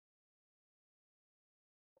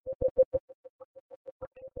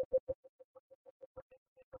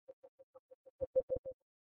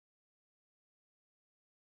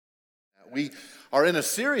We are in a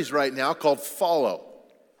series right now called Follow.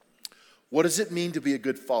 What does it mean to be a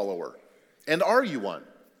good follower? And are you one?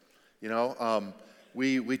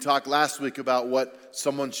 We talked last week about what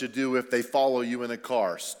someone should do if they follow you in a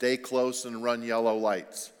car. Stay close and run yellow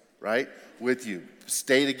lights, right? With you.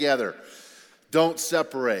 Stay together. Don't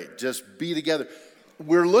separate. Just be together.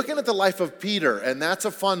 We're looking at the life of Peter, and that's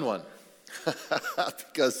a fun one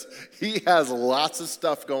because he has lots of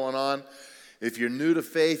stuff going on. If you're new to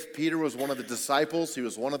faith, Peter was one of the disciples. He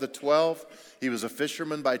was one of the 12. He was a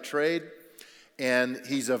fisherman by trade, and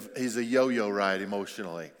he's a yo-yo ride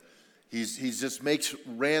emotionally. He just makes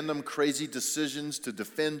random crazy decisions to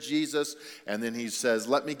defend Jesus, and then he says,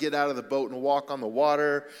 let me get out of the boat and walk on the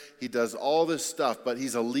water. He does all this stuff, but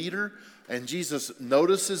he's a leader, and Jesus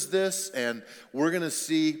notices this, and we're going to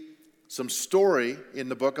see some story in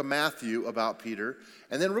the book of Matthew about Peter,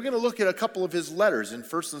 and then we're going to look at a couple of his letters in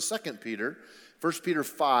 1st and 2nd Peter, 1 Peter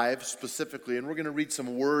 5 specifically, and we're going to read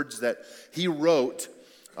some words that he wrote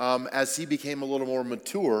as he became a little more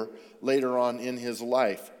mature later on in his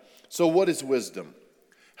life. So what is wisdom?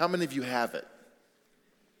 How many of you have it?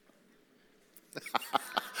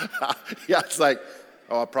 Yeah, it's like,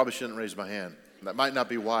 I probably shouldn't raise my hand. That might not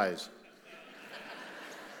be wise.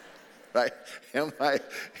 Right? Am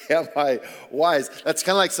I wise? That's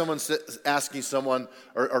kind of like someone asking someone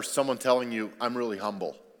or someone telling you, I'm really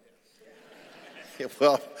humble.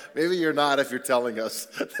 Well, maybe you're not if you're telling us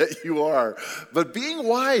that you are. But being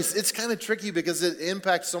wise, it's kind of tricky because it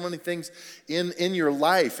impacts so many things in your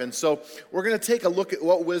life. And so we're going to take a look at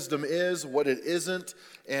what wisdom is, what it isn't.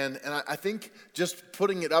 And I think just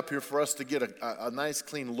putting it up here for us to get a nice,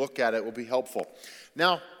 clean look at it will be helpful.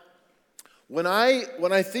 Now, when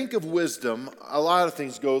I think of wisdom, a lot of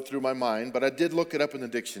things go through my mind, but I did look it up in the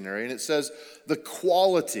dictionary, and it says the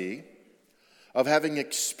quality of having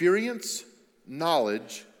experience,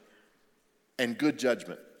 knowledge, and good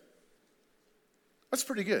judgment. That's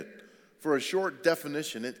pretty good. For a short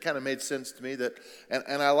definition, it kind of made sense to me that,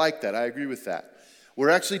 and I like that. I agree with that. We're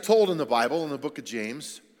actually told in the Bible, in the book of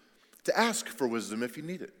James, to ask for wisdom if you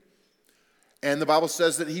need it. And the Bible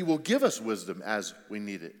says that he will give us wisdom as we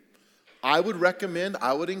need it. I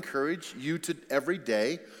would encourage you to every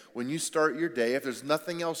day, when you start your day, if there's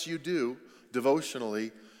nothing else you do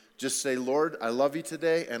devotionally, just say, Lord, I love you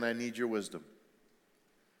today and I need your wisdom.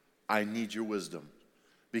 I need your wisdom.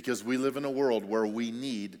 Because we live in a world where we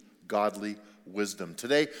need godly wisdom.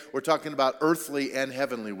 Today, we're talking about earthly and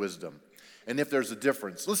heavenly wisdom. And if there's a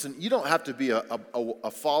difference, listen, you don't have to be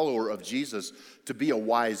a follower of Jesus to be a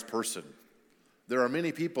wise person. There are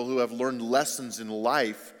many people who have learned lessons in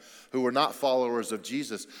life who are not followers of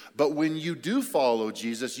Jesus. But when you do follow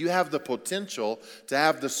Jesus, you have the potential to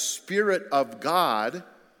have the Spirit of God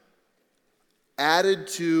added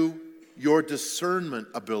to your discernment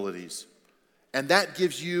abilities. And that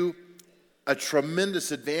gives you a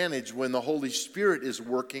tremendous advantage when the Holy Spirit is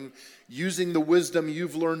working, using the wisdom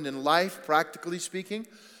you've learned in life, practically speaking,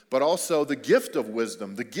 but also the gift of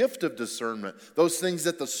wisdom, the gift of discernment, those things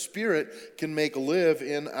that the Spirit can make live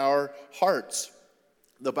in our hearts.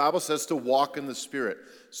 The Bible says to walk in the Spirit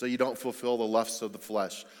so you don't fulfill the lusts of the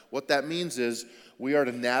flesh. What that means is we are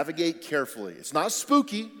to navigate carefully. It's not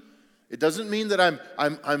spooky. It doesn't mean that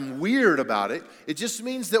I'm weird about it. It just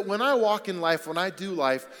means that when I walk in life, when I do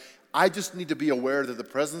life, I just need to be aware that the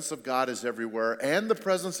presence of God is everywhere and the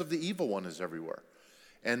presence of the evil one is everywhere.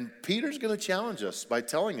 And Peter's going to challenge us by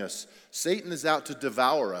telling us Satan is out to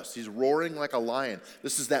devour us. He's roaring like a lion.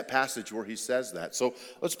 This is that passage where he says that. So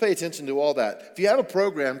let's pay attention to all that. If you have a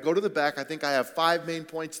program, go to the back. I think I have 5 main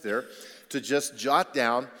points there to just jot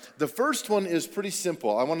down. The first one is pretty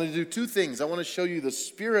simple. I want to do 2 things. I want to show you the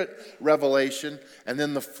Spirit revelation and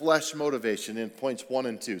then the flesh motivation in points 1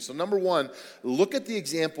 and 2. So number 1, look at the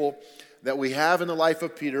example that we have in the life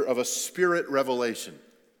of Peter of a Spirit revelation.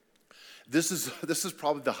 This is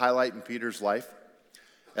probably the highlight in Peter's life.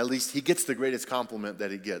 At least he gets the greatest compliment that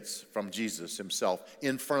he gets from Jesus himself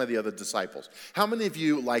in front of the other disciples. How many of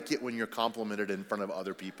you like it when you're complimented in front of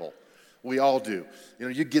other people? We all do.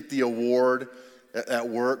 You get the award at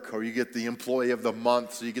work, or you get the employee of the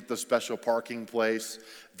month, so you get the special parking place.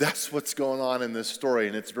 That's what's going on in this story,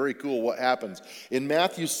 and it's very cool what happens. In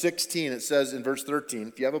Matthew 16, it says in verse 13,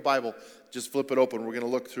 if you have a Bible, just flip it open. We're going to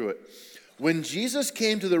look through it. When Jesus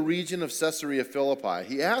came to the region of Caesarea Philippi,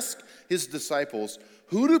 he asked his disciples,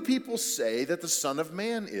 "Who do people say that the Son of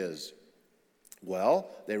Man is?" "Well,"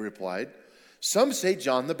 they replied, "some say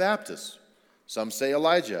John the Baptist, some say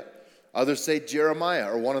Elijah, others say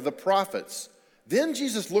Jeremiah or one of the prophets." Then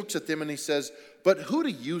Jesus looks at them and he says, "But who do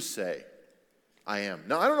you say I am?"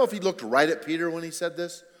 Now, I don't know if he looked right at Peter when he said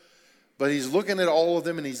this, But he's looking at all of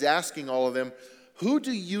them and he's asking all of them, who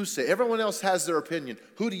do you say? Everyone else has their opinion.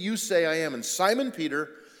 Who do you say I am? And Simon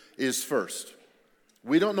Peter is first.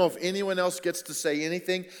 We don't know if anyone else gets to say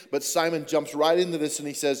anything, but Simon jumps right into this and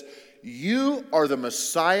he says, you are the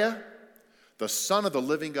Messiah, the Son of the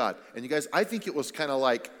living God. And you guys, I think it was kind of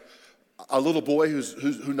like a little boy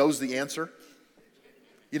who knows the answer.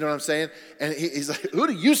 You know what I'm saying? And he's like, who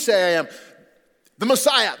do you say I am? The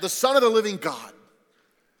Messiah, the Son of the living God.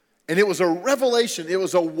 And it was a revelation. It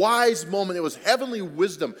was a wise moment. It was heavenly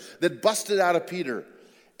wisdom that busted out of Peter.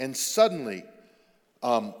 And suddenly,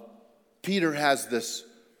 Peter has this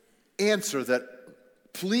answer that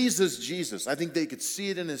pleases Jesus. I think they could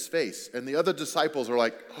see it in his face. And the other disciples are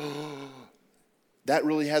like, oh, that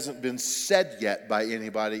really hasn't been said yet by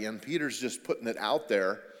anybody. And Peter's just putting it out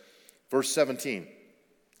there. Verse 17.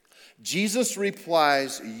 Jesus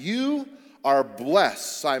replies, you are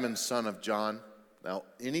blessed, Simon, son of John. Now,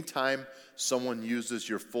 anytime someone uses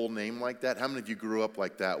your full name like that, how many of you grew up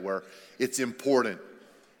like that where it's important?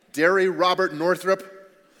 Dary, Robert, Northrop.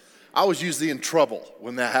 I was usually in trouble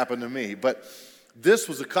when that happened to me, but this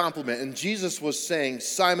was a compliment. And Jesus was saying,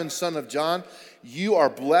 Simon, son of John, you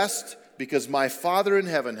are blessed because my Father in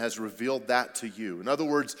heaven has revealed that to you. In other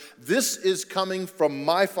words, this is coming from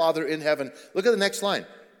my Father in heaven. Look at the next line.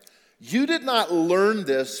 You did not learn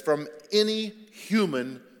this from any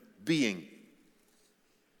human being.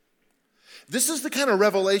 This is the kind of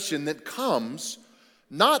revelation that comes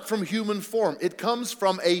not from human form. It comes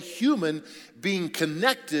from a human being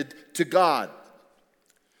connected to God.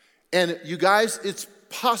 And you guys, it's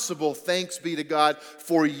possible, thanks be to God,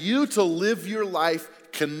 for you to live your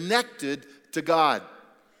life connected to God. You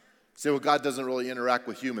say, well, God doesn't really interact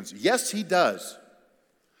with humans. Yes, he does.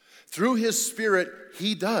 Through his Spirit,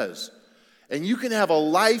 he does. And you can have a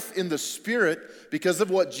life in the Spirit because of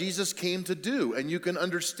what Jesus came to do. And you can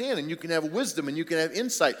understand, and you can have wisdom, and you can have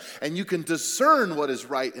insight, and you can discern what is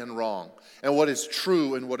right and wrong, and what is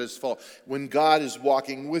true and what is false, when God is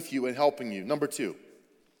walking with you and helping you. Number two,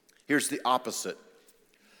 here's the opposite.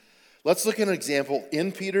 Let's look at an example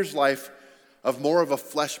in Peter's life of more of a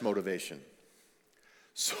flesh motivation.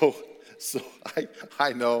 So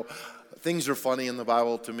I know things are funny in the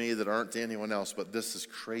Bible to me that aren't to anyone else, but this is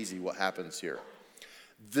crazy what happens here.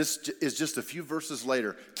 This is just a few verses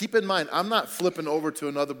later. Keep in mind, I'm not flipping over to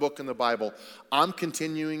another book in the Bible. I'm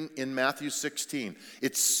continuing in Matthew 16.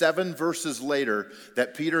 It's 7 verses later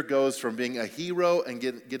that Peter goes from being a hero and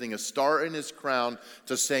getting a star in his crown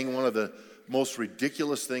to saying one of the most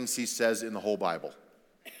ridiculous things he says in the whole Bible.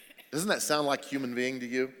 Doesn't that sound like human being to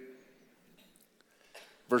you?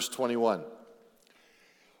 Verse 21.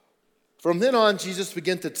 From then on, Jesus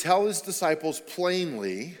began to tell his disciples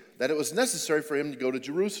plainly that it was necessary for him to go to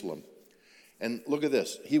Jerusalem. And look at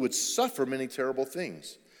this. He would suffer many terrible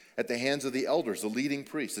things at the hands of the elders, the leading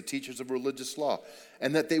priests, the teachers of religious law,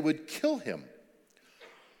 and that they would kill him.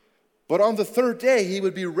 But on the third day, he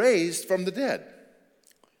would be raised from the dead.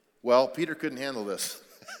 Well, Peter couldn't handle this.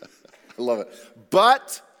 I love it.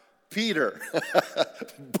 But Peter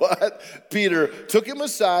took him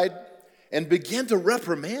aside and began to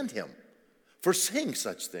reprimand him for saying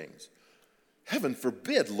such things. Heaven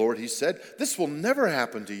forbid, Lord, he said, this will never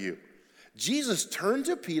happen to you. Jesus turned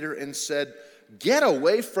to Peter and said, get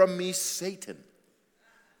away from me, Satan.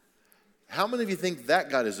 How many of you think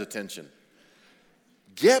that got his attention?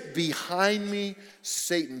 Get behind me,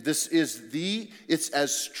 Satan. It's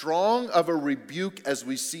as strong of a rebuke as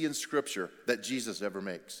we see in Scripture that Jesus ever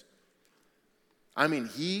makes. I mean,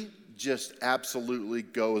 he just absolutely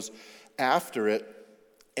goes after it,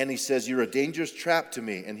 and he says, you're a dangerous trap to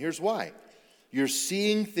me, and here's why. You're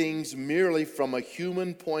seeing things merely from a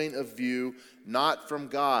human point of view, not from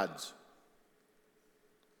God's.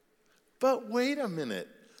 But wait a minute.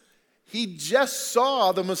 He just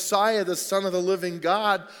saw the Messiah, the Son of the living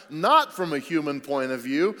God, not from a human point of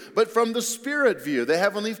view, but from the Spirit view, the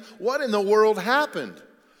heavenly. What in the world happened?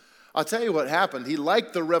 I'll tell you what happened. He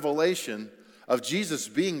liked the revelation of Jesus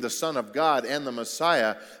being the Son of God and the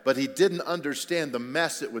Messiah, but he didn't understand the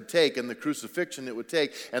mess it would take and the crucifixion it would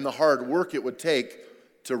take and the hard work it would take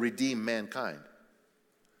to redeem mankind.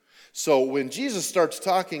 So when Jesus starts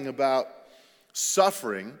talking about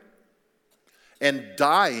suffering and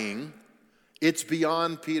dying, it's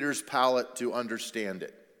beyond Peter's palate to understand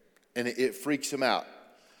it, and it freaks him out.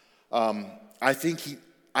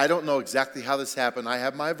 I don't know exactly how this happened. I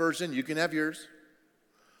have my version. You can have yours.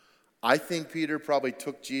 I think Peter probably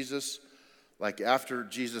took Jesus, like after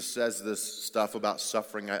Jesus says this stuff about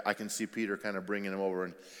suffering, I can see Peter kind of bringing him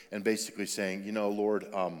over and basically saying, you know, Lord,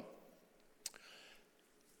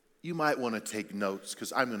 you might want to take notes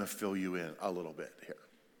because I'm going to fill you in a little bit here.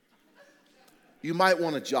 You might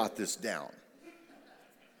want to jot this down.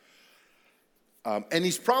 And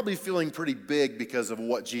he's probably feeling pretty big because of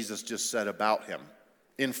what Jesus just said about him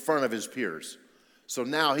in front of his peers. So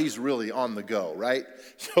now he's really on the go, right?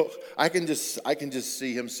 So I can just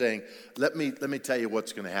see him saying, let me tell you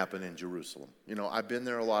what's going to happen in Jerusalem. You know, I've been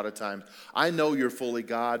there a lot of times. I know you're fully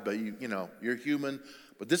God, but you're human.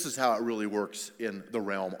 But this is how it really works in the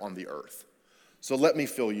realm on the earth. So let me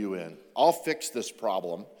fill you in. I'll fix this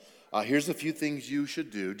problem. Here's a few things you should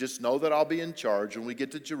do. Just know that I'll be in charge. When we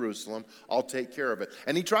get to Jerusalem, I'll take care of it.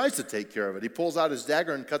 And he tries to take care of it. He pulls out his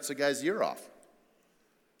dagger and cuts the guy's ear off.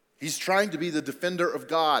 He's trying to be the defender of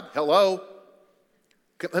God. Hello?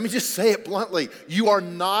 Let me just say it bluntly. You are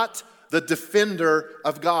not the defender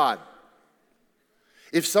of God.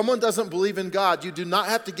 If someone doesn't believe in God, you do not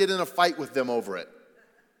have to get in a fight with them over it.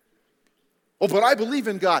 Oh, but I believe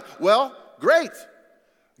in God. Well, great.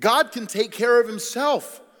 God can take care of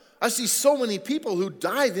himself. I see so many people who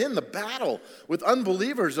dive in the battle with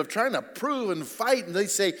unbelievers of trying to prove and fight, and they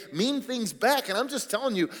say mean things back. And I'm just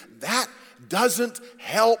telling you, that doesn't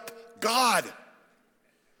help God.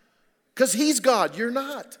 Because he's God, you're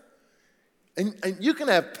not. And you can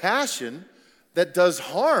have passion that does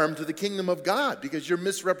harm to the kingdom of God because you're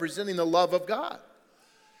misrepresenting the love of God.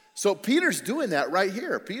 So Peter's doing that right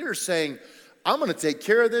here. Peter's saying, I'm going to take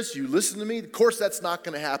care of this. You listen to me. Of course, that's not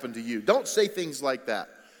going to happen to you. Don't say things like that.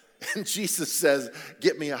 And Jesus says,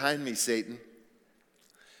 get me behind me, Satan.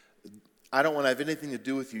 I don't want to have anything to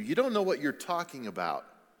do with you. You don't know what you're talking about.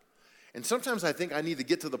 And sometimes I think I need to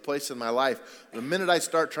get to the place in my life, the minute I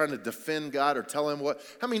start trying to defend God or tell him what,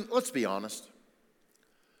 let's be honest.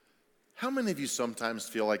 How many of you sometimes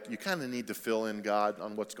feel like you kind of need to fill in God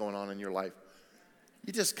on what's going on in your life?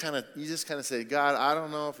 You just kind of say, God, I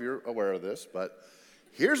don't know if you're aware of this, but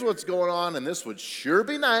here's what's going on, and this would sure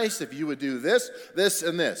be nice if you would do this, this,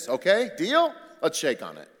 and this. Okay? Deal? Let's shake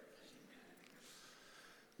on it.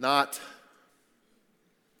 Not.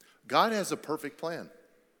 God has a perfect plan.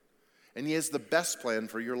 And he has the best plan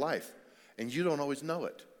for your life. And you don't always know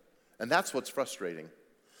it. And that's what's frustrating.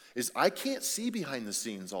 Is I can't see behind the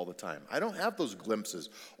scenes all the time. I don't have those glimpses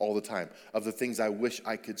all the time of the things I wish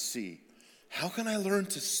I could see. How can I learn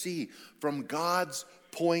to see from God's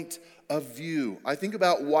point of view? I think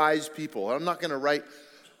about wise people. I'm going to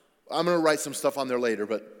write some stuff on there later,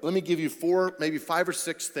 but let me give you 4, maybe 5 or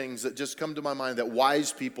 6 things that just come to my mind that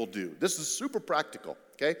wise people do. This is super practical,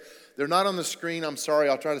 okay? They're not on the screen. I'm sorry.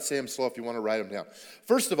 I'll try to say them slow if you want to write them down.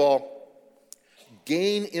 First of all,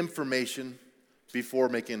 gain information before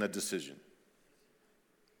making a decision.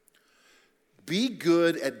 Be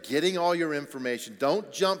good at getting all your information.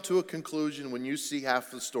 Don't jump to a conclusion when you see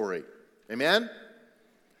half the story. Amen?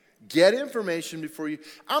 Get information before you.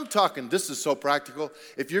 I'm talking, this is so practical.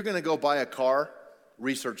 If you're going to go buy a car,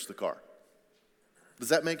 research the car. Does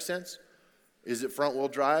that make sense? Is it front-wheel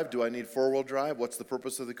drive? Do I need four-wheel drive? What's the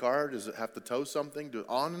purpose of the car? Does it have to tow something?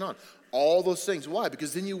 On and on. All those things. Why?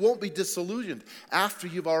 Because then you won't be disillusioned after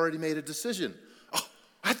you've already made a decision. Oh,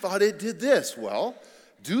 I thought it did this. Well,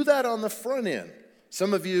 do that on the front end.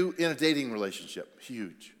 Some of you in a dating relationship,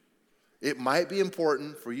 huge. It might be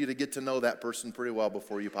important for you to get to know that person pretty well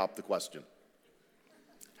before you pop the question.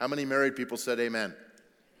 How many married people said amen?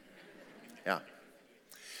 Yeah.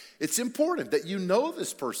 It's important that you know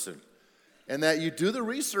this person and that you do the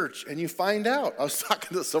research and you find out. I was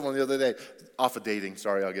talking to someone the other day, off of dating,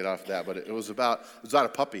 sorry, I'll get off of that, but it was about a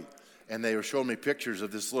puppy. And they were showing me pictures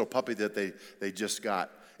of this little puppy that they just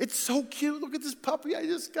got. It's so cute. Look at this puppy I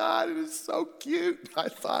just got. It is so cute. I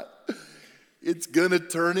thought, it's going to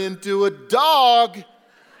turn into a dog.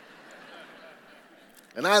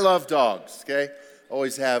 And I love dogs, okay?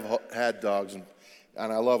 Always have had dogs, and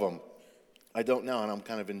I love them. I don't now, and I'm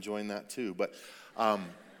kind of enjoying that too. But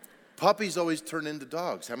puppies always turn into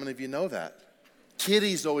dogs. How many of you know that?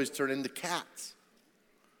 Kitties always turn into cats.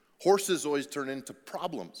 Horses always turn into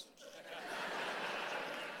problems.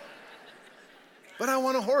 But I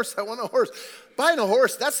want a horse. Buying a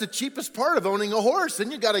horse, that's the cheapest part of owning a horse.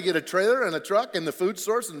 Then you got to get a trailer and a truck and the food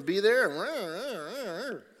source and be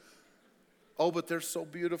there. Oh, but they're so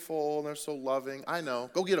beautiful and they're so loving. I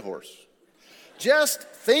know. Go get a horse. Just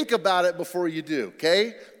think about it before you do,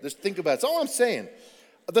 okay? Just think about it. That's all I'm saying.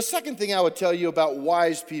 The second thing I would tell you about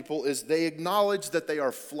wise people is they acknowledge that they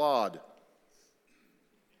are flawed.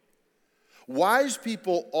 Wise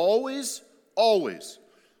people always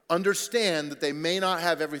understand that they may not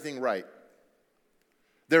have everything right.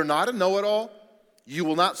 They're not a know-it-all. You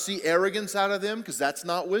will not see arrogance out of them because that's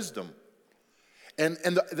not wisdom. And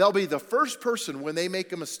they'll be the first person when they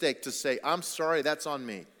make a mistake to say, I'm sorry, that's on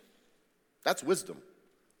me. That's wisdom.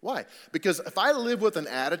 Why? Because if I live with an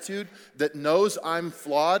attitude that knows I'm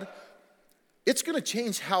flawed, it's going to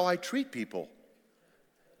change how I treat people.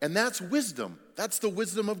 And that's wisdom. That's the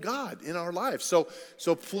wisdom of God in our lives.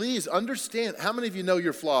 So please understand, how many of you know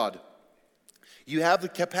you're flawed? You have the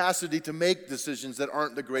capacity to make decisions that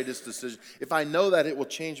aren't the greatest decisions. If I know that, it will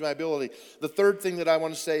change my ability. The third thing that I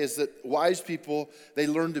want to say is that wise people, they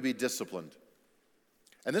learn to be disciplined.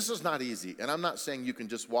 And this is not easy. And I'm not saying you can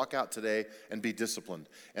just walk out today and be disciplined.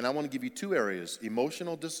 And I want to give you two areas,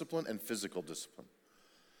 emotional discipline and physical discipline.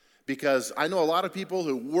 Because I know a lot of people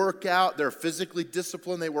who work out, they're physically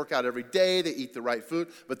disciplined, they work out every day, they eat the right food,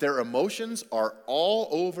 but their emotions are all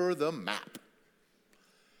over the map.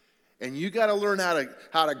 And you got to learn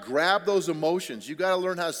how to grab those emotions. You got to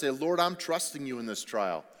learn how to say, Lord, I'm trusting you in this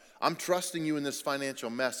trial. I'm trusting you in this financial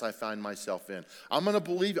mess I find myself in. I'm going to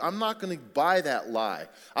believe, I'm not going to buy that lie.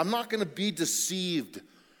 I'm not going to be deceived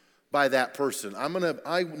by that person.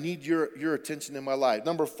 I need your attention in my life.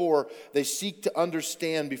 Number 4, they seek to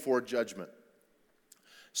understand before judgment.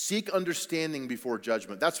 Seek understanding before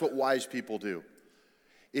judgment. That's what wise people do.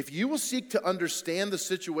 If you will seek to understand the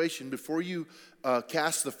situation before you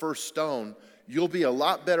cast the first stone, you'll be a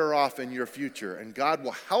lot better off in your future, and God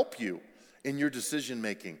will help you in your decision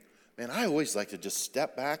making. Man, I always like to just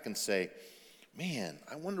step back and say, man,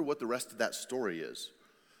 I wonder what the rest of that story is.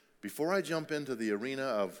 Before I jump into the arena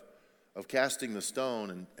of casting the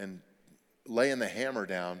stone and laying the hammer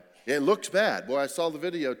down, it looks bad. Boy, I saw the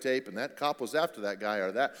videotape, and that cop was after that guy,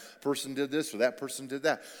 or that person did this, or that person did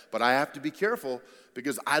that. But I have to be careful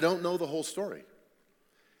because I don't know the whole story.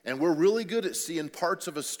 And we're really good at seeing parts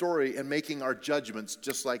of a story and making our judgments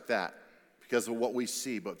just like that because of what we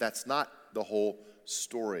see. But that's not the whole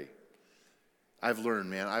story. I've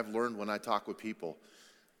learned when I talk with people,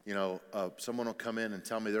 someone will come in and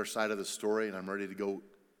tell me their side of the story, and I'm ready to go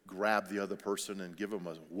grab the other person and give them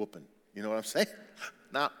a whooping. You know what I'm saying?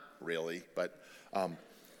 Not really, but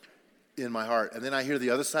in my heart. And then I hear the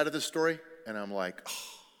other side of the story, and I'm like, oh,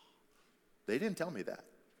 they didn't tell me that.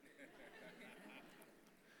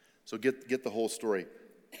 So get the whole story.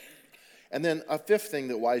 And then a fifth thing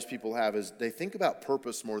that wise people have is they think about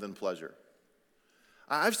purpose more than pleasure.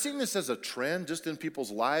 I've seen this as a trend just in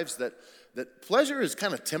people's lives that pleasure is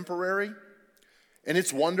kind of temporary, and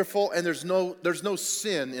it's wonderful, and there's no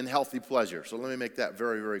sin in healthy pleasure. So let me make that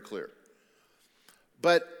very, very clear.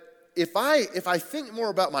 But if I think more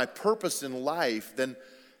about my purpose in life than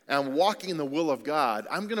I'm walking in the will of God,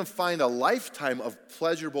 I'm going to find a lifetime of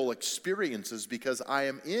pleasurable experiences because I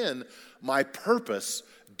am in my purpose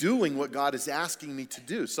doing what God is asking me to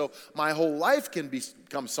do. So my whole life can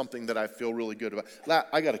become something that I feel really good about.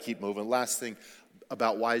 I got to keep moving. Last thing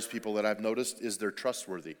about wise people that I've noticed is they're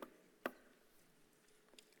trustworthy.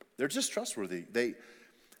 They're just trustworthy. They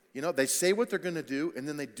say what they're going to do, and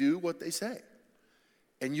then they do what they say.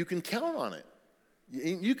 And you can count on it.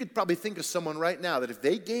 You could probably think of someone right now that if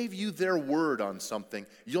they gave you their word on something,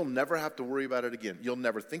 you'll never have to worry about it again. You'll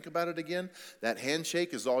never think about it again. That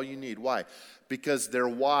handshake is all you need. Why? Because they're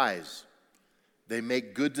wise. They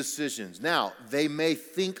make good decisions. Now, they may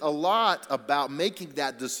think a lot about making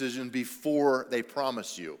that decision before they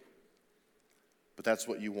promise you. But that's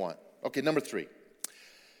what you want. Okay, number 3.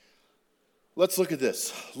 Let's look at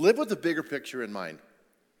this. Live with the bigger picture in mind.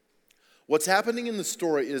 What's happening in the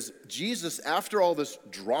story is Jesus, after all this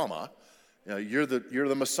drama, you're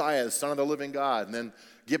the Messiah, the Son of the living God, and then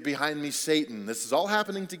get behind me, Satan. This is all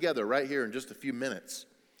happening together right here in just a few minutes.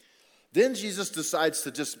 Then Jesus decides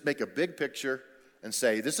to just make a big picture and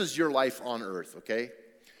say, this is your life on earth, okay?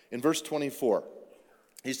 In verse 24,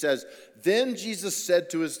 he says, then Jesus said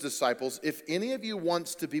to his disciples, if any of you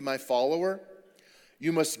wants to be my follower,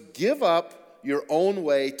 you must give up your own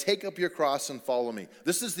way, take up your cross and follow me.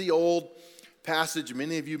 This is the old passage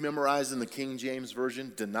many of you memorize in the King James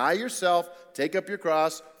Version. Deny yourself, take up your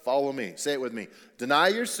cross, follow me. Say it with me. Deny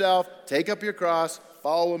yourself, take up your cross,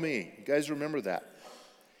 follow me. You guys remember that.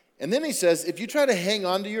 And then he says, if you try to hang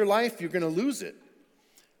on to your life, you're going to lose it.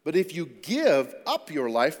 But if you give up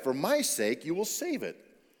your life for my sake, you will save it.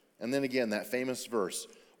 And then again, that famous verse.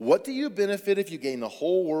 What do you benefit if you gain the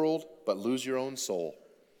whole world but lose your own soul?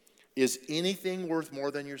 Is anything worth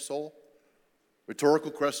more than your soul? Rhetorical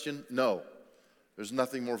question, no. There's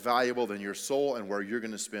nothing more valuable than your soul and where you're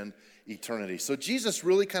going to spend eternity. So Jesus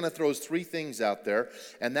really kind of throws 3 things out there,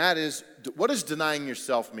 and that is, what does denying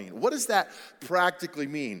yourself mean? What does that practically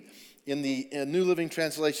mean? In the New Living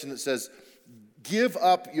Translation, it says, give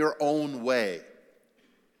up your own way.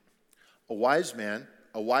 A wise man,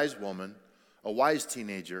 a wise woman, a wise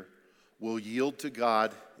teenager will yield to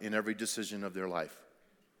God in every decision of their life.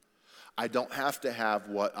 I don't have to have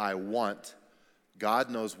what I want God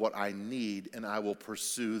knows what I need, and I will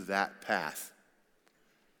pursue that path.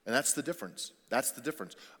 And that's the difference. That's the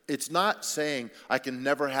difference. It's not saying I can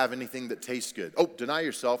never have anything that tastes good. Oh, deny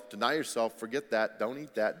yourself, forget that, don't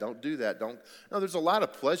eat that, don't do that, don't. No, there's a lot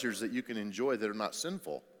of pleasures that you can enjoy that are not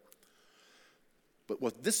sinful. But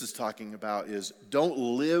what this is talking about is don't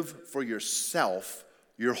live for yourself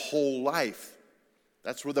your whole life.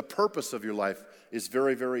 That's where the purpose of your life is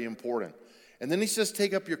very, very important. And then he says,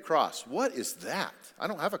 take up your cross. What is that? I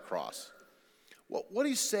don't have a cross. Well, what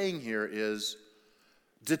he's saying here is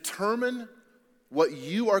determine what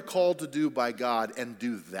you are called to do by God and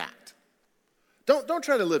do that. Don't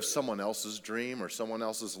try to live someone else's dream or someone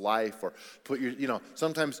else's life or put your,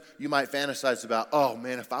 sometimes you might fantasize about, oh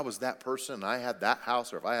man, if I was that person and I had that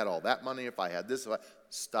house or if I had all that money, if I had this,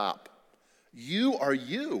 stop. You are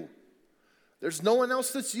you. There's no one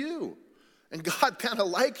else that's you. And God kind of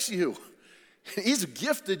likes you. He's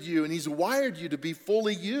gifted you and he's wired you to be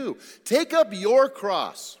fully you. Take up your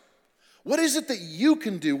cross. What is it that you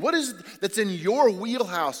can do? What is it that's in your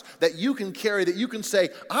wheelhouse that you can carry, that you can say,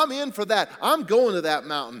 I'm in for that. I'm going to that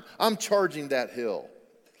mountain. I'm charging that hill.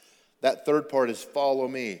 That third part is follow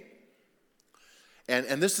me.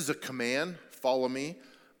 And this is a command, follow me.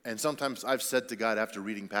 And sometimes I've said to God after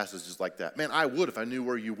reading passages like that, man, I would if I knew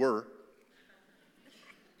where you were.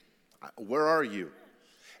 Where are you?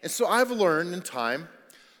 And so I've learned in time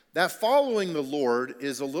that following the Lord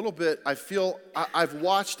is a little bit, I feel, I've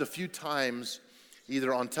watched a few times,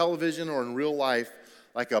 either on television or in real life,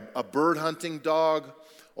 like a bird hunting dog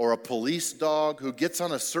or a police dog who gets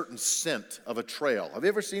on a certain scent of a trail. Have you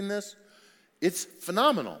ever seen this? It's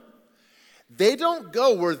phenomenal. They don't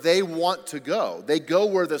go where they want to go. They go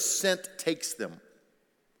where the scent takes them.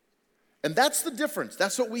 And that's the difference.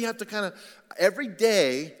 That's what we have to kind of, every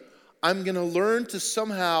day, I'm going to learn to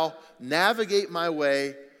somehow navigate my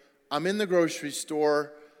way. I'm in the grocery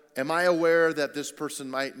store. Am I aware that this person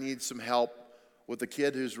might need some help with a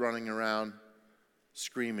kid who's running around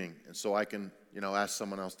screaming? And so I can, ask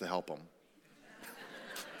someone else to help them.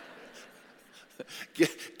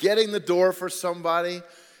 Getting the door for somebody.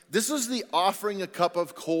 This is the offering a cup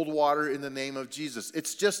of cold water in the name of Jesus.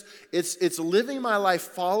 It's living my life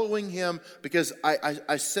following him because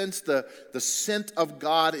I sense the scent of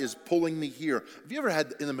God is pulling me here. Have you ever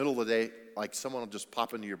had in the middle of the day, like someone will just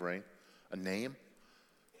pop into your brain, a name?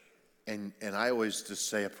 And I always just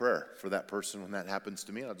say a prayer for that person when that happens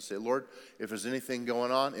to me. I'll just say, Lord, if there's anything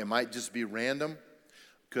going on, it might just be random.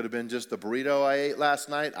 Could have been just the burrito I ate last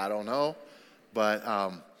night. I don't know. But,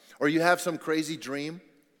 or you have some crazy dream.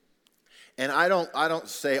 And I don't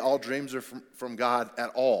say all dreams are from God at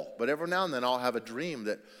all. But every now and then I'll have a dream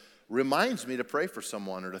that reminds me to pray for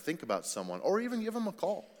someone or to think about someone or even give them a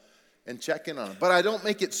call and check in on them. But I don't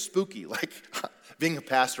make it spooky. Like being a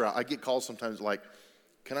pastor, I get calls sometimes like,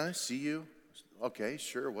 can I see you? Okay,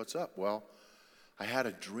 sure. What's up? Well, I had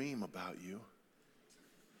a dream about you.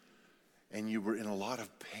 And you were in a lot of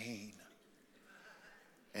pain.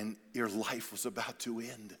 And your life was about to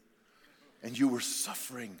end. And you were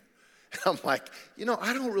suffering. And I'm like,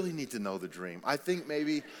 I don't really need to know the dream. I think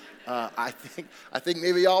maybe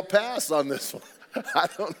I'll pass on this one. I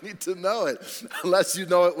don't need to know it unless you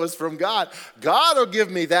know it was from God. God will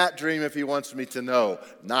give me that dream if he wants me to know,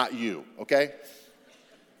 not you, okay?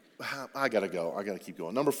 I got to go. I got to keep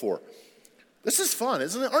going. Number 4. This is fun,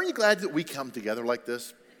 isn't it? Aren't you glad that we come together like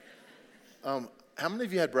this? How many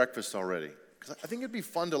of you had breakfast already? Because I think it'd be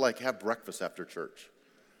fun to have breakfast after church.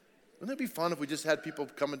 Wouldn't it be fun if we just had people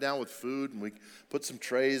coming down with food and we put some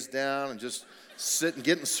trays down and just sit and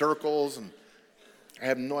get in circles? And I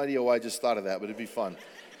have no idea why I just thought of that, but it'd be fun.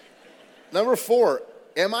 Number 4,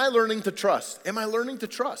 am I learning to trust? Am I learning to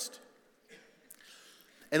trust?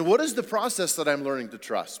 And what is the process that I'm learning to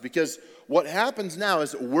trust? Because what happens now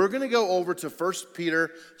is we're going to go over to 1 Peter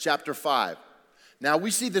chapter 5. Now we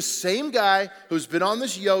see the same guy who's been on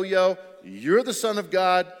this yo-yo. You're the Son of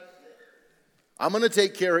God. I'm going to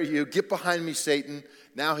take care of you. Get behind me, Satan.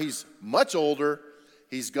 Now he's much older.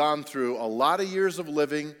 He's gone through a lot of years of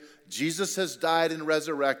living. Jesus has died and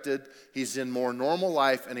resurrected. He's in more normal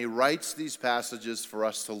life, and he writes these passages for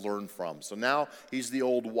us to learn from. So now he's the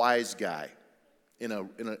old wise guy in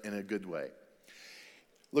a good way.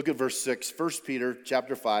 Look at verse 6, 1 Peter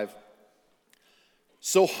chapter 5.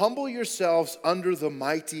 So humble yourselves under the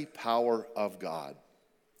mighty power of God.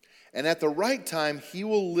 And at the right time, he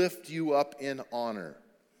will lift you up in honor.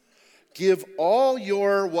 Give all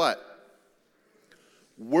your what?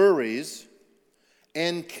 Worries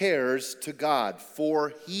and cares to God,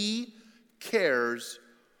 for he cares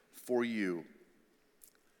for you.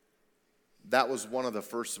 That was one of the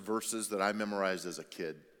first verses that I memorized as a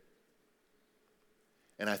kid.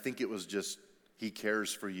 And I think it was just, he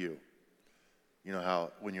cares for you. You know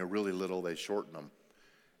how when you're really little, they shorten them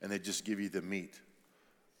and they just give you the meat.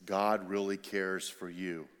 God really cares for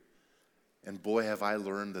you. And boy, have I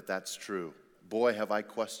learned that that's true. Boy, have I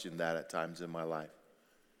questioned that at times in my life.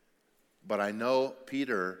 But I know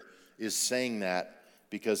Peter is saying that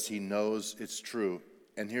because he knows it's true.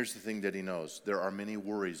 And here's the thing that he knows. There are many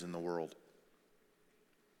worries in the world.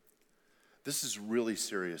 This is really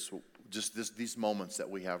serious, just these moments that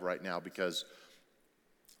we have right now, because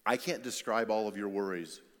I can't describe all of your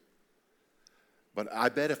worries. But I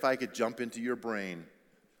bet if I could jump into your brain,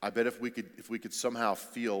 I bet if we could somehow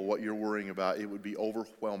feel what you're worrying about, it would be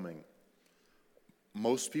overwhelming.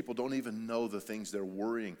 Most people don't even know the things they're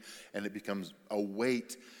worrying, and it becomes a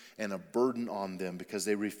weight and a burden on them because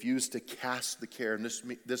they refuse to cast the care. And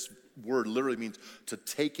this word literally means to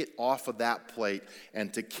take it off of that plate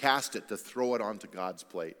and to cast it, to throw it onto God's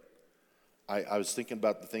plate. I was thinking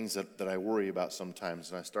about the things that I worry about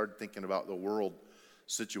sometimes, and I started thinking about the world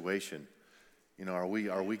situation. You know, are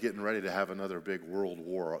we getting ready to have another big world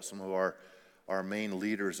war? Some of our main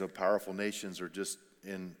leaders of powerful nations are just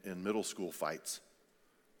in middle school fights.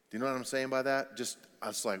 Do you know what I'm saying by that? I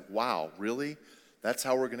was like, wow, really? That's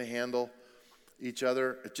how we're going to handle each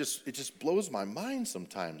other? It just blows my mind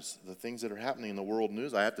sometimes, the things that are happening in the world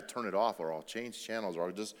news. I have to turn it off, or I'll change channels, or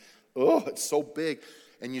I'll just, it's so big.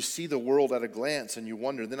 And you see the world at a glance and you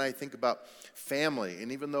wonder. Then I think about family.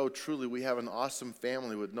 And even though truly we have an awesome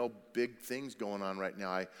family with no big things going on right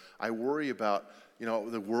now, I worry about, you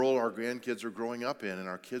know, the world our grandkids are growing up in and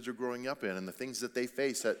our kids are growing up in and the things that they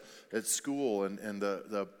face at school and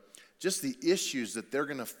the just the issues that they're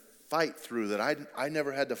going to fight through that I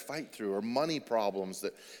never had to fight through, or money problems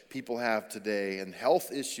that people have today, and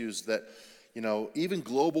health issues that, you know, even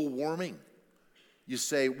global warming. You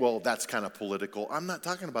say, well, that's kind of political. I'm not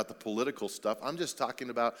talking about the political stuff. I'm just talking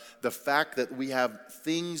about the fact that we have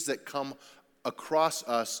things that come across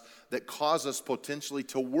us that cause us potentially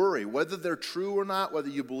to worry, whether they're true or not, whether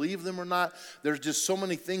you believe them or not. There's just so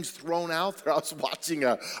many things thrown out there. I was watching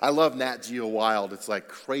I love Nat Geo Wild. It's like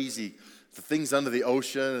crazy. The things under the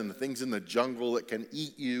ocean and the things in the jungle that can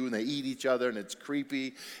eat you, and they eat each other, and it's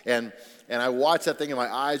creepy. And I watched that thing, and my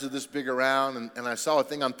eyes are this big around, and I saw a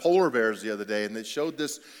thing on polar bears the other day, and they showed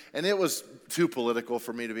this, and it was too political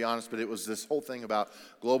for me, to be honest, but it was this whole thing about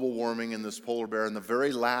global warming and this polar bear, and the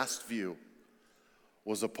very last view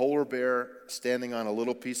was a polar bear standing on a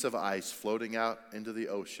little piece of ice floating out into the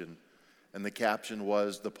ocean, and the caption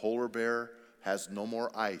was, "The polar bear has no more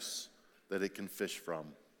ice that it can fish from."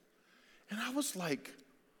 And I was like,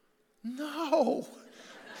 no,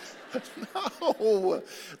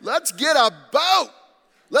 let's get a boat.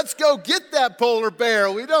 Let's go get that polar bear.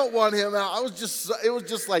 We don't want him out. It was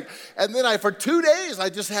just like, and then for 2 days, I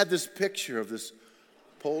just had this picture of this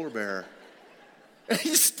polar bear. And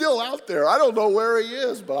he's still out there. I don't know where he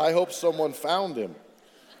is, but I hope someone found him.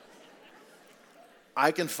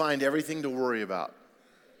 I can find everything to worry about.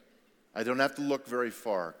 I don't have to look very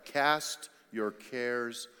far. Cast your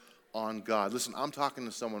cares on God. Listen, I'm talking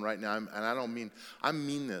to someone right now, and I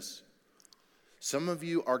mean this. Some of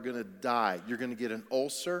you are going to die. You're going to get an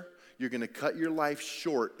ulcer. You're going to cut your life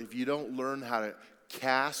short if you don't learn how to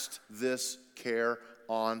cast this care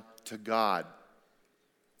on to God.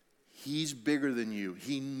 He's bigger than you.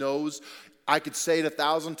 He knows. I could say it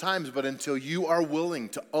 1,000 times, but until you are willing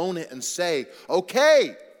to own it and say,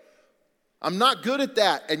 okay, I'm not good at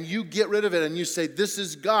that, and you get rid of it and you say, this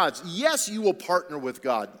is God's. Yes, you will partner with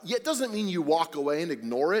God. It doesn't mean you walk away and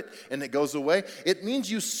ignore it and it goes away. It means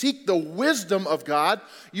you seek the wisdom of God.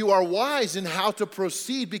 You are wise in how to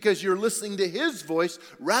proceed because you're listening to His voice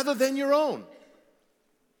rather than your own.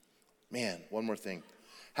 Man, one more thing.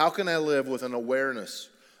 How can I live with an awareness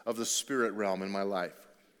of the spirit realm in my life?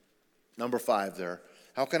 Number 5 there.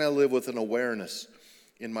 How can I live with an awareness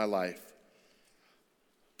in my life?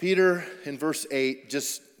 Peter, in verse 8,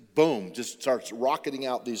 just starts rocketing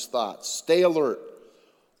out these thoughts. Stay alert.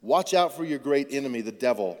 Watch out for your great enemy, the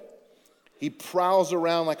devil. He prowls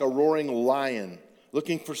around like a roaring lion,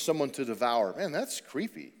 looking for someone to devour. Man, that's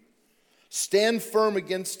creepy. Stand firm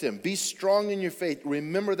against him. Be strong in your faith.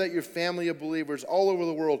 Remember that your family of believers all over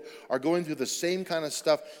the world are going through the same kind of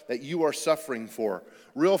stuff that you are suffering for.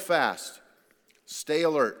 Real fast. Stay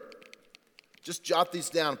alert. Just jot these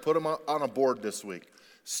down. Put them on a board this week.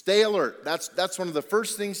 Stay alert. That's one of the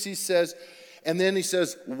first things he says. And then he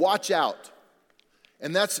says, watch out.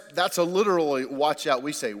 And that's a literally watch out.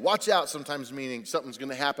 We say watch out sometimes meaning something's going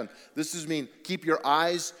to happen. This is mean keep your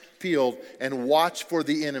eyes peeled and watch for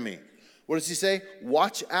the enemy. What does he say?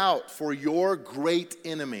 Watch out for your great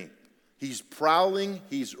enemy. He's prowling.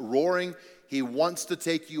 He's roaring. He wants to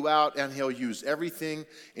take you out, and he'll use everything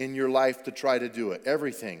in your life to try to do it.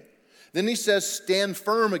 Everything. Then he says, stand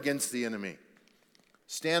firm against the enemy.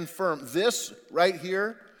 Stand firm. This right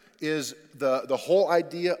here is the whole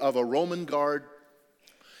idea of a Roman guard.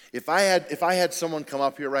 If I had someone come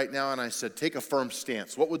up here right now and I said, take a firm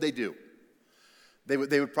stance, what would they do? They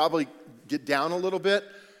would probably get down a little bit,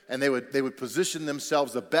 and they would position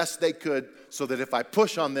themselves the best they could so that if I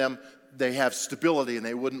push on them, they have stability and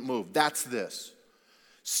they wouldn't move. That's this.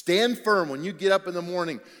 Stand firm when you get up in the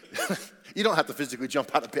morning. You don't have to physically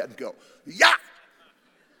jump out of bed and go, yeah!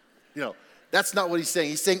 That's not what he's saying.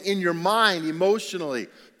 He's saying in your mind, emotionally,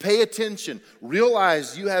 pay attention.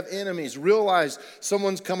 Realize you have enemies. Realize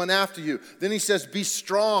someone's coming after you. Then he says, be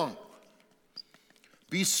strong.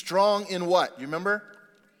 Be strong in what? You remember?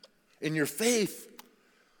 In your faith.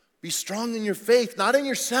 Be strong in your faith, not in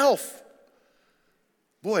yourself.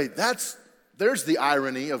 Boy, there's the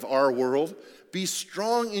irony of our world. Be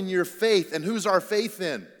strong in your faith. And who's our faith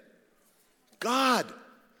in? God.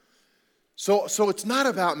 So it's not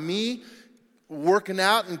about me working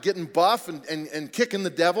out and getting buff and kicking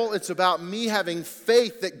the devil. It's about me having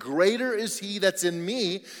faith that greater is he that's in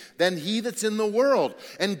me than he that's in the world.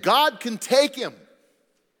 And God can take him.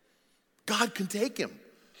 God can take him.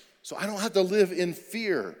 So I don't have to live in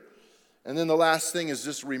fear. And then the last thing is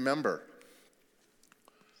just remember.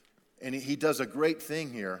 And he does a great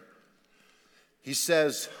thing here. He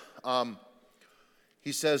says,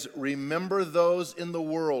 remember those in the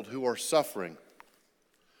world who are suffering,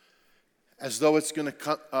 as though it's going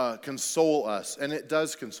to console us. And it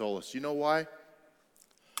does console us. You know why?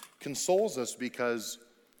 Consoles us because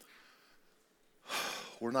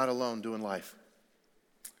we're not alone doing life.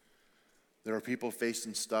 There are people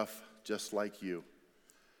facing stuff just like you.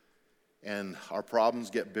 And our problems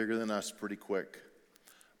get bigger than us pretty quick.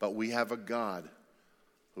 But we have a God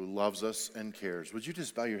who loves us and cares. Would you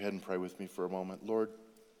just bow your head and pray with me for a moment? Lord,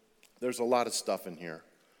 there's a lot of stuff in here.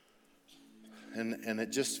 And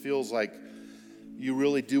it just feels like you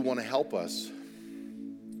really do want to help us.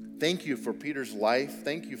 Thank you for Peter's life.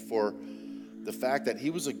 Thank you for the fact that he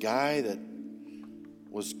was a guy that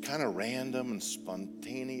was kind of random and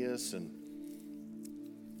spontaneous, and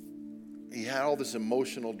he had all this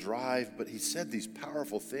emotional drive, but he said these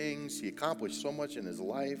powerful things. He accomplished so much in his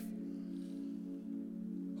life.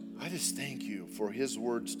 I just thank you for his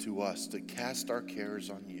words to us to cast our cares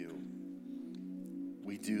on you.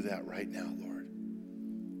 We do that right now, Lord.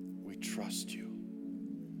 We trust you.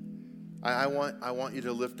 I want you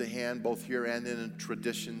to lift a hand both here and in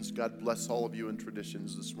traditions. God bless all of you in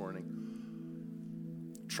traditions this morning.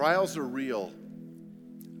 Trials are real,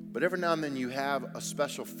 but every now and then you have a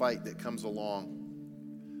special fight that comes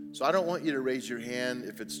along. So I don't want you to raise your hand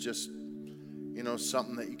if it's just,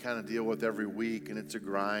 something that you kind of deal with every week and it's a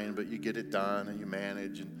grind, but you get it done and you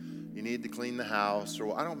manage and you need to clean the house.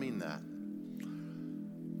 Or I don't mean that.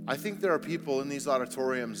 I think there are people in these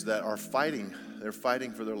auditoriums that are fighting. They're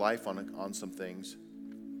fighting for their life on some things.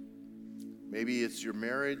 Maybe it's your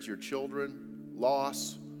marriage, your children,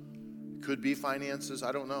 loss. Could be finances,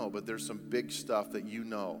 I don't know. But there's some big stuff that you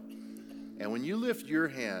know. And when you lift your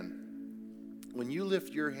hand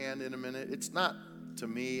in a minute, it's not to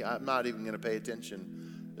me. I'm not even going to pay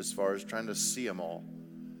attention as far as trying to see them all.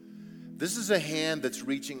 This is a hand that's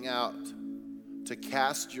reaching out to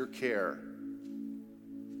cast your care,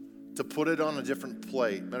 to put it on a different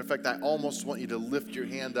plate. Matter of fact, I almost want you to lift your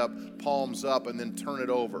hand up, palms up, and then turn it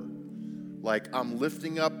over. Like, I'm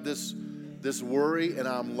lifting up this worry and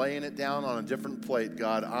I'm laying it down on a different plate.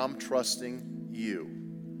 God, I'm trusting you.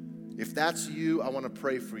 If that's you, I want to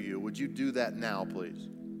pray for you. Would you do that now, please?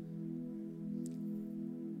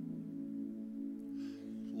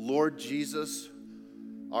 Lord Jesus,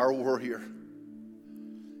 our warrior,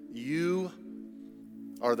 you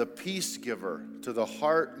are the peace giver to the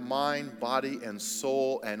heart, mind, body, and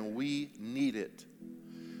soul, and we need it.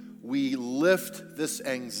 We lift this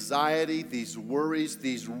anxiety, these worries,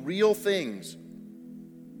 these real things,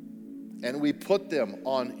 and we put them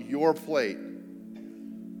on your plate.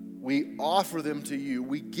 We offer them to you.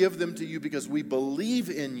 We give them to you because we believe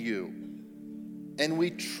in you, and we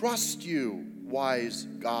trust you, wise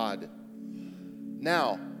God.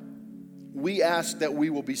 Now, we ask that we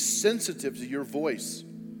will be sensitive to your voice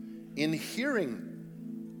in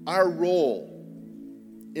hearing our role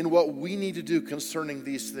in what we need to do concerning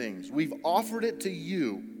these things. We've offered it to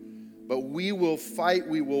you, but we will fight,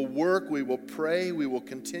 we will work, we will pray, we will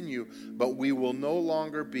continue, but we will no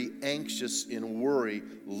longer be anxious in worry,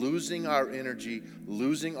 losing our energy,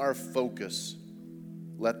 losing our focus.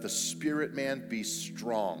 Let the spirit man be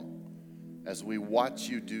strong as we watch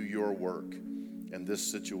you do your work in this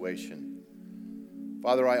situation.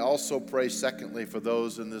 Father, I also pray, secondly, for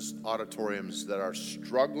those in this auditoriums that are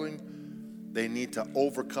struggling. They need to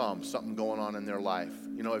overcome something going on in their life.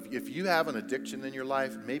 You know, if you have an addiction in your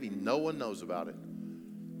life, maybe no one knows about it.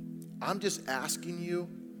 I'm asking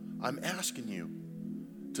you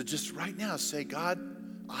to just right now say, God,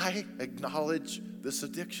 I acknowledge this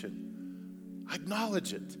addiction. I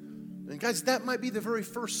acknowledge it. And guys, that might be the very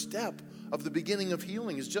first step of the beginning of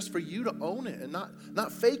healing, is just for you to own it and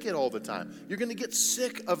not fake it all the time. You're going to get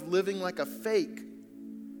sick of living like a fake.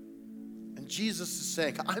 And Jesus is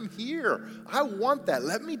saying, I'm here. I want that.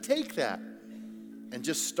 Let me take that. And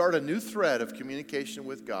just start a new thread of communication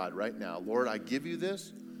with God right now. Lord, I give you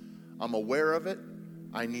this. I'm aware of it.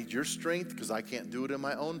 I need your strength because I can't do it in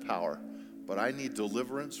my own power. But I need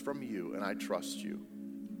deliverance from you, and I trust you.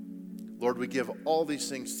 Lord, we give all these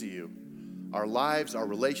things to you. Our lives, our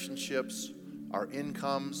relationships, our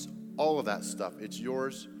incomes, all of that stuff. It's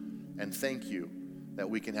yours. And thank you that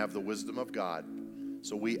we can have the wisdom of God.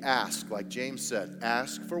 So we ask, like James said,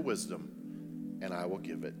 ask for wisdom, and I will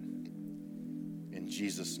give it. In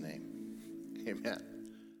Jesus' name, amen.